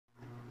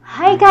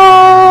Hi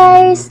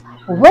guys!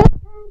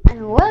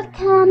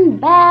 Welcome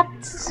back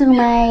to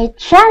my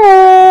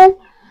channel!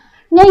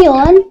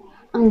 Ngayon,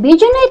 ang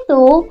video na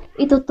ito,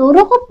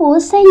 ituturo ko po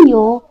sa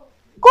inyo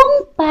kung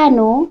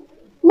paano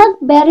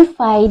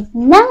mag-verified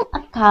ng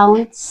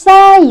account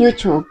sa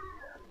YouTube.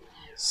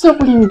 So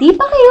kung hindi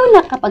pa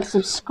kayo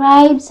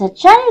nakapag-subscribe sa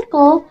channel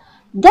ko,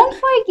 don't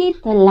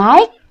forget to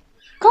like,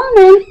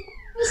 comment,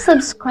 and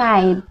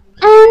subscribe.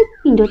 And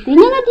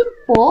pindutin nyo na din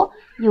po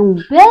yung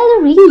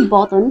bell ring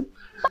button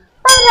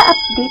para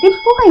updated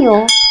po kayo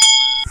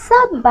sa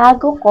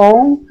bago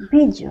kong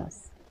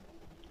videos.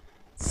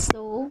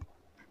 So,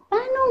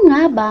 paano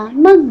nga ba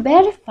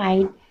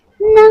mag-verify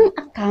ng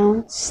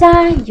account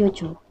sa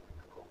YouTube?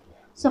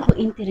 So, kung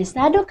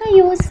interesado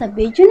kayo sa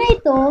video na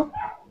ito,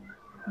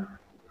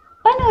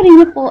 panoorin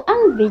niyo po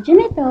ang video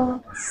na ito.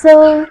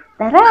 So,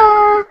 tara!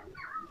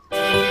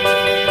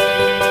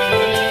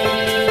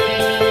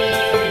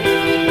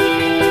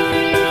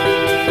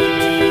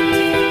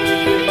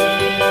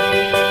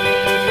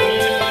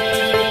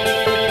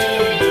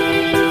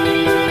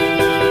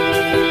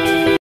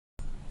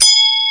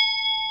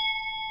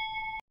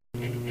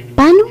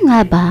 Paano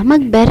nga ba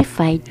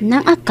mag-verified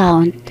ng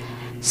account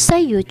sa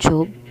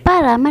YouTube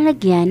para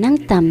malagyan ng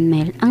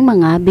thumbnail ang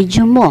mga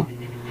video mo?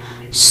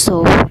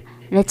 So,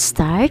 let's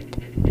start.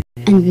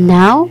 And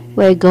now,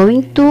 we're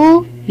going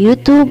to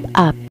YouTube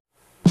app.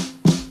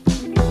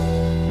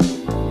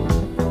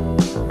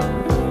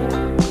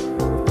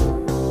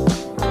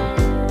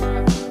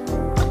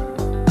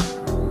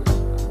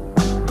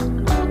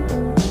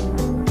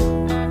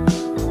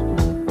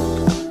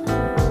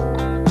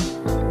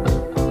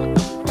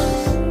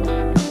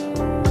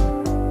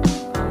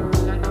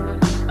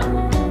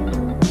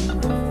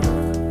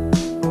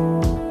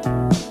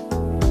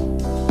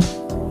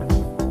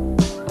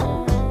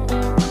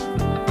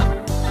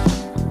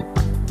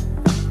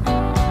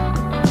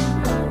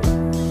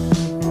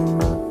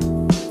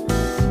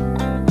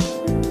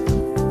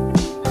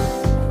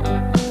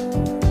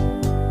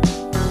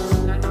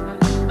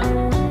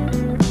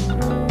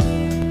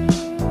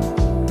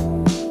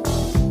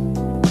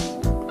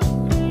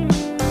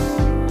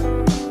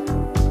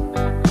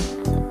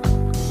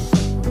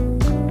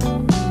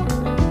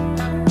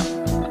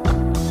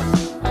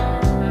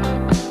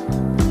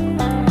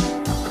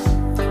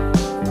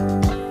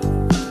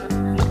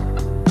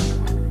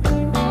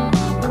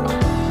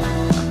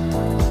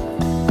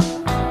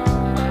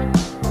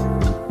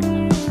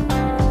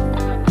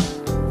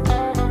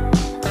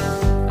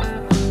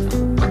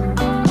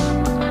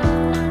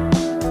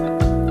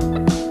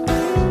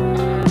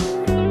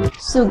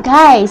 So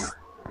guys,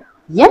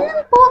 yan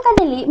lang po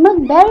kadali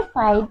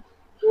mag-verified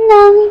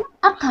ng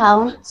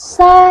account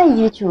sa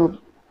YouTube.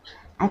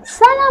 At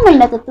sana may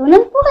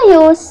natutunan po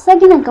kayo sa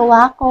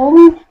ginagawa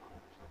kong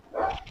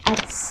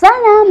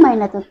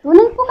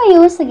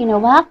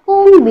ginawa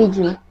kong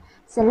video.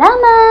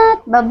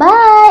 Salamat!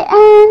 Bye-bye!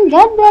 And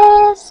God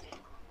bless!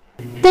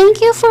 Thank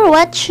you for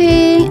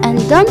watching and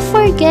don't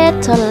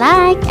forget to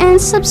like and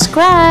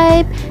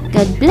subscribe.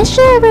 God bless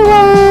you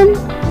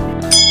everyone!